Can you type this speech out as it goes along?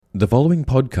The following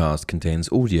podcast contains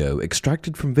audio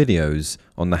extracted from videos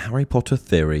on the Harry Potter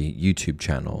Theory YouTube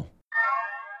channel.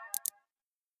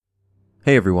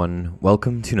 Hey everyone,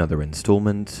 welcome to another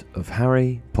installment of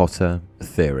Harry Potter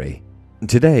Theory.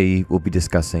 Today we'll be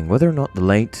discussing whether or not the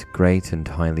late, great and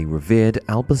highly revered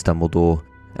Albus Dumbledore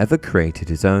ever created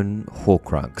his own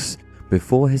Horcrux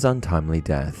before his untimely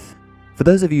death. For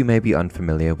those of you who may be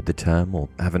unfamiliar with the term or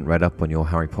haven't read up on your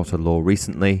Harry Potter lore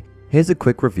recently, here's a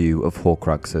quick review of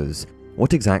Horcruxes,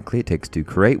 what exactly it takes to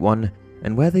create one,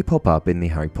 and where they pop up in the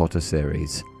Harry Potter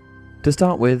series. To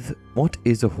start with, what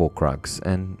is a Horcrux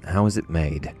and how is it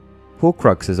made?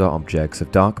 Horcruxes are objects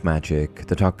of dark magic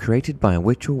that are created by a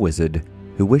witch or wizard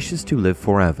who wishes to live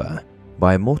forever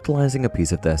by immortalizing a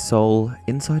piece of their soul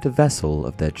inside a vessel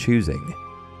of their choosing.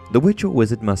 The witch or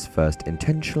wizard must first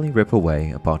intentionally rip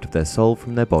away a part of their soul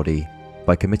from their body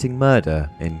by committing murder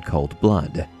in cold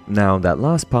blood. Now, that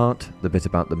last part, the bit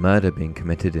about the murder being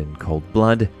committed in cold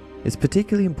blood, is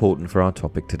particularly important for our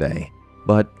topic today,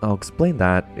 but I'll explain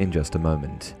that in just a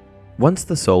moment. Once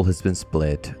the soul has been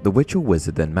split, the witch or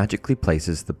wizard then magically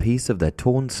places the piece of their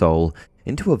torn soul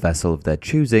into a vessel of their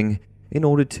choosing in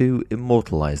order to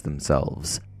immortalize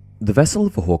themselves. The vessel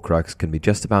of a Horcrux can be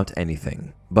just about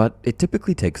anything, but it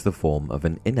typically takes the form of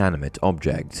an inanimate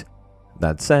object.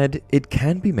 That said, it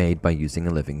can be made by using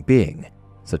a living being,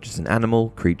 such as an animal,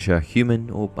 creature,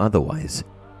 human, or otherwise.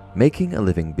 Making a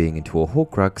living being into a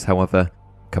Horcrux, however,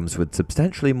 comes with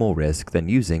substantially more risk than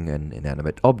using an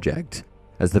inanimate object,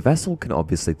 as the vessel can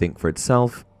obviously think for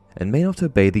itself and may not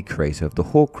obey the creator of the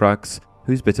Horcrux,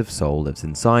 whose bit of soul lives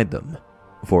inside them.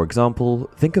 For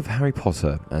example, think of Harry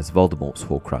Potter as Voldemort's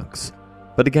Horcrux.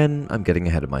 But again, I'm getting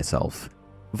ahead of myself.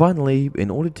 Finally,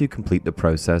 in order to complete the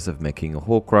process of making a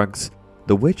Horcrux,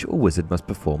 the witch or wizard must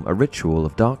perform a ritual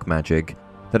of dark magic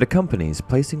that accompanies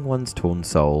placing one's torn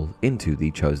soul into the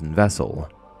chosen vessel.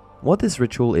 What this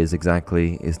ritual is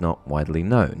exactly is not widely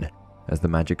known, as the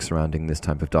magic surrounding this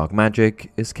type of dark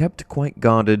magic is kept quite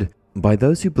guarded by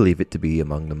those who believe it to be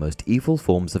among the most evil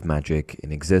forms of magic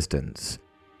in existence.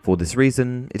 For this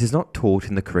reason, it is not taught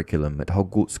in the curriculum at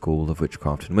Hogwarts School of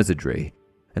Witchcraft and Wizardry,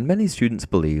 and many students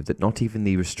believe that not even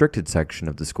the restricted section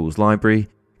of the school's library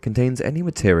contains any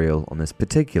material on this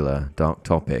particular dark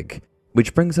topic.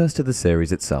 Which brings us to the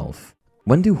series itself.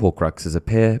 When do Horcruxes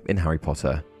appear in Harry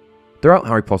Potter? Throughout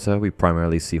Harry Potter, we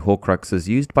primarily see Horcruxes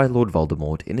used by Lord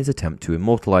Voldemort in his attempt to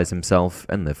immortalize himself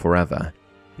and live forever.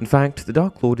 In fact, the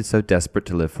Dark Lord is so desperate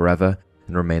to live forever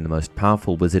and remain the most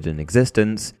powerful wizard in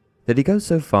existence that he goes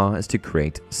so far as to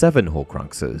create 7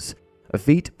 Horcruxes, a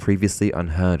feat previously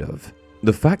unheard of.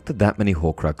 The fact that that many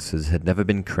Horcruxes had never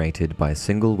been created by a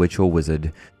single witch or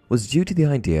wizard was due to the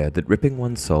idea that ripping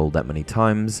one's soul that many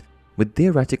times would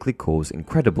theoretically cause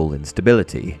incredible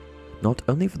instability, not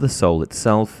only for the soul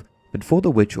itself, but for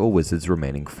the witch or wizard's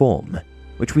remaining form,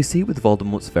 which we see with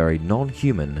Voldemort's very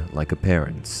non-human-like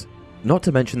appearance. Not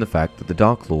to mention the fact that the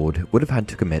Dark Lord would have had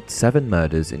to commit 7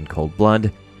 murders in cold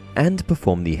blood and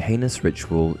perform the heinous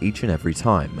ritual each and every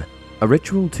time, a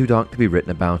ritual too dark to be written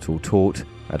about or taught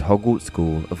at Hogwarts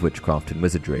School of Witchcraft and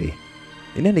Wizardry.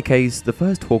 In any case, the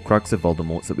first Horcrux of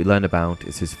Voldemort's that we learn about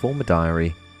is his former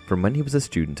diary from when he was a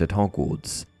student at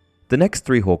Hogwarts. The next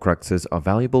 3 Horcruxes are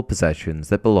valuable possessions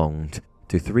that belonged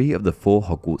to 3 of the 4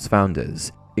 Hogwarts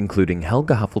founders, including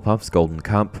Helga Hufflepuff's golden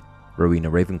cup, Rowena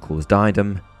Ravenclaw's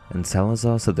diadem, and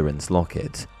Salazar Slytherin's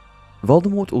locket.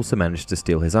 Voldemort also managed to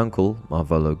steal his uncle,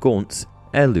 Marvolo Gaunt's,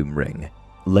 heirloom ring,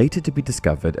 later to be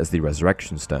discovered as the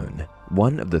Resurrection Stone,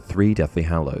 one of the 3 Deathly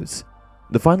Hallows.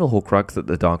 The final Horcrux that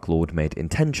the Dark Lord made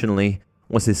intentionally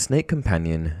was his snake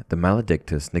companion, the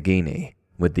Maledictus Nagini,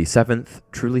 with the 7th,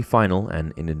 truly final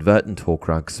and inadvertent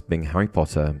Horcrux being Harry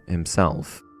Potter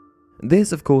himself.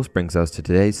 This, of course, brings us to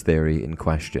today's theory in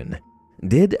question.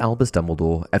 Did Albus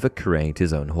Dumbledore ever create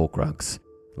his own Horcrux?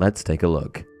 Let's take a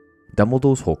look.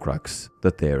 Dumbledore's Horcrux,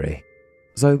 the theory.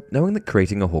 So, knowing that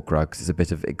creating a Horcrux is a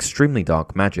bit of extremely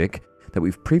dark magic that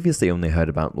we've previously only heard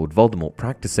about Lord Voldemort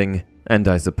practicing, and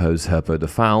I suppose Herpo the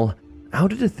Foul, how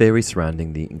did a theory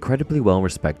surrounding the incredibly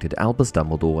well-respected Albus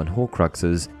Dumbledore and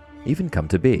Horcruxes even come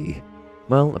to be?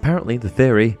 Well, apparently the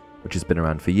theory, which has been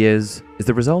around for years, is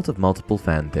the result of multiple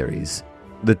fan theories.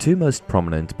 The 2 most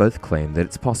prominent both claim that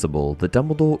it's possible that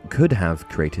Dumbledore could have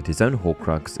created his own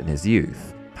Horcrux in his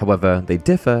youth. However, they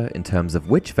differ in terms of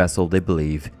which vessel they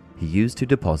believe he used to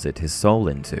deposit his soul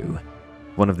into.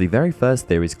 One of the very first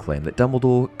theories claimed that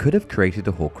Dumbledore could have created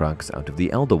a Horcrux out of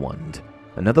the Elder Wand,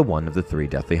 another one of the 3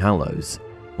 Deathly Hallows,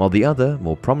 while the other,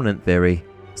 more prominent theory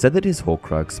said that his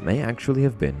Horcrux may actually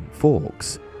have been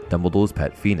Fawkes, Dumbledore's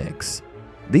pet phoenix.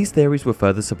 These theories were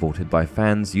further supported by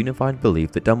fans' unified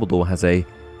belief that Dumbledore has a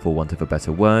for want of a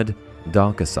better word,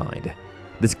 darker side.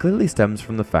 This clearly stems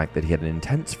from the fact that he had an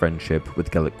intense friendship with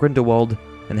Gellert Grindelwald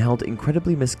and held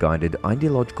incredibly misguided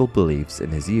ideological beliefs in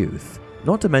his youth.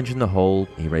 Not to mention the whole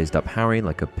he raised up Harry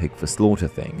like a pig for slaughter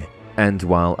thing. And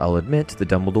while I'll admit that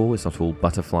Dumbledore is not all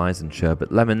butterflies and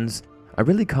sherbet lemons, I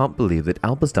really can't believe that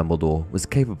Albus Dumbledore was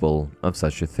capable of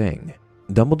such a thing.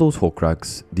 Dumbledore's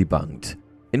Horcrux debunked.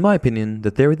 In my opinion,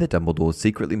 the theory that Dumbledore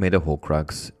secretly made a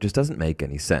Horcrux just doesn't make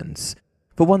any sense.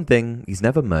 For one thing, he's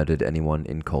never murdered anyone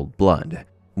in cold blood.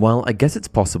 While I guess it's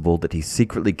possible that he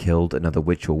secretly killed another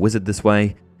witch or wizard this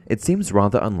way, it seems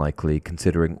rather unlikely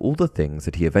considering all the things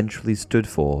that he eventually stood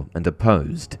for and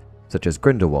opposed, such as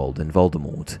Grindelwald and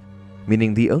Voldemort.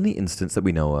 Meaning the only instance that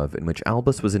we know of in which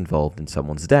Albus was involved in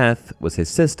someone's death was his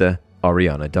sister,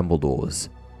 Ariana Dumbledore's.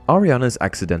 Ariana's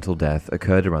accidental death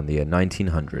occurred around the year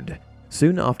 1900,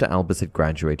 soon after Albus had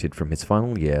graduated from his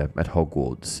final year at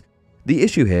Hogwarts. The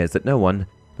issue here is that no one,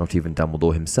 not even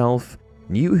Dumbledore himself,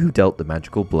 knew who dealt the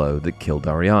magical blow that killed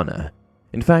Ariana.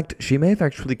 In fact, she may have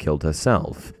actually killed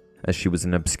herself, as she was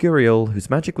an Obscurial whose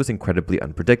magic was incredibly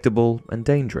unpredictable and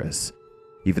dangerous.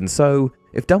 Even so,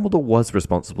 if Dumbledore was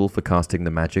responsible for casting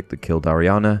the magic that killed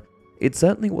Ariana, it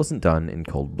certainly wasn't done in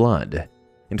cold blood.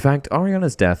 In fact,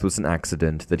 Ariana's death was an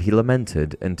accident that he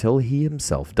lamented until he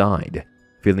himself died,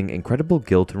 feeling incredible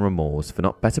guilt and remorse for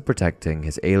not better protecting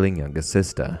his ailing younger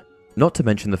sister. Not to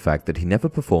mention the fact that he never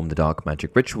performed the dark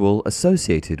magic ritual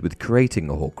associated with creating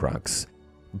a Horcrux.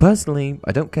 Personally,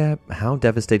 I don't care how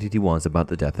devastated he was about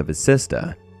the death of his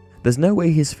sister. There's no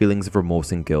way his feelings of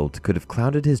remorse and guilt could have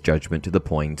clouded his judgment to the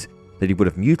point that he would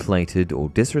have mutilated or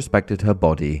disrespected her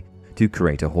body to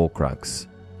create a Horcrux.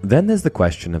 Then there's the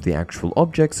question of the actual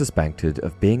objects suspected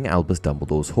of being Albus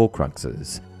Dumbledore's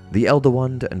Horcruxes, the Elder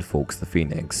Wand and Fawkes the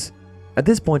Phoenix. At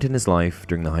this point in his life,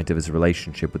 during the height of his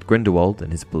relationship with Grindelwald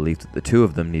and his belief that the two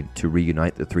of them needed to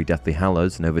reunite the three Deathly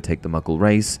Hallows and overtake the Muggle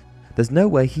race, there's no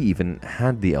way he even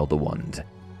had the Elder Wand.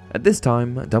 At this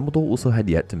time, Dumbledore also had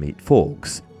yet to meet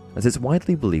Fawkes, as it's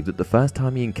widely believed that the first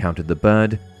time he encountered the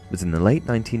bird was in the late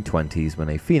 1920s when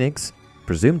a phoenix,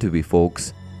 presumed to be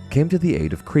Fawkes, came to the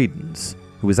aid of Credence,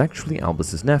 who was actually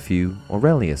Albus's nephew,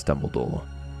 Aurelius Dumbledore.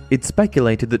 It's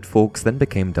speculated that Fawkes then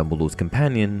became Dumbledore's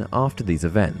companion after these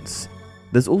events.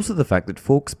 There's also the fact that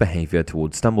Fawkes' behaviour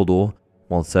towards Dumbledore,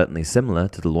 while certainly similar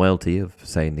to the loyalty of,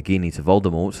 say, Nagini to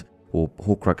Voldemort, or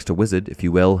Horcrux to Wizard, if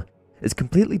you will, is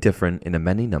completely different in a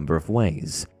many number of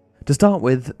ways. To start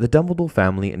with, the Dumbledore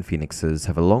family and Phoenixes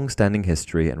have a long-standing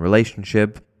history and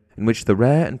relationship in which the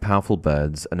rare and powerful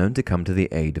birds are known to come to the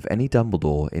aid of any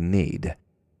Dumbledore in need.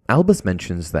 Albus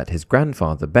mentions that his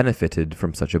grandfather benefited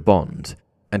from such a bond,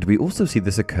 and we also see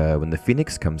this occur when the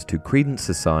Phoenix comes to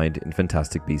Credence's side in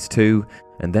Fantastic Beasts 2,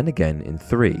 and then again in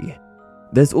 3.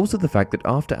 There's also the fact that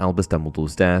after Albus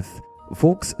Dumbledore's death,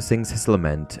 Fawkes sings his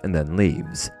lament and then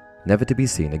leaves, never to be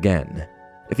seen again.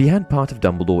 If he had part of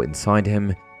Dumbledore inside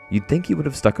him, you'd think he would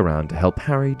have stuck around to help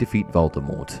Harry defeat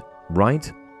Voldemort, right?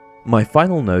 My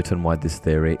final note on why this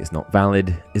theory is not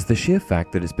valid is the sheer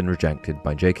fact that it's been rejected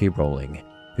by J.K. Rowling,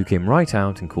 who came right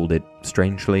out and called it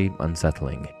strangely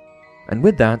unsettling. And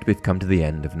with that, we've come to the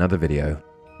end of another video.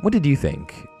 What did you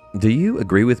think? Do you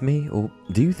agree with me, or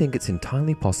do you think it's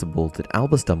entirely possible that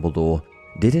Albus Dumbledore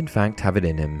did in fact have it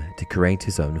in him to create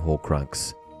his own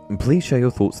Horcrux? And please share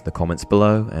your thoughts in the comments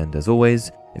below, and as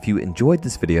always, if you enjoyed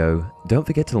this video, don't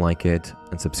forget to like it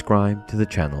and subscribe to the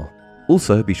channel.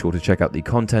 Also, be sure to check out the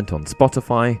content on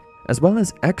Spotify, as well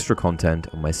as extra content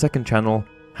on my second channel,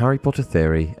 Harry Potter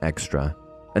Theory Extra.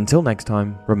 Until next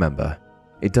time, remember,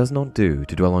 it does not do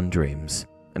to dwell on dreams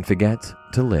and forget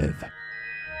to live.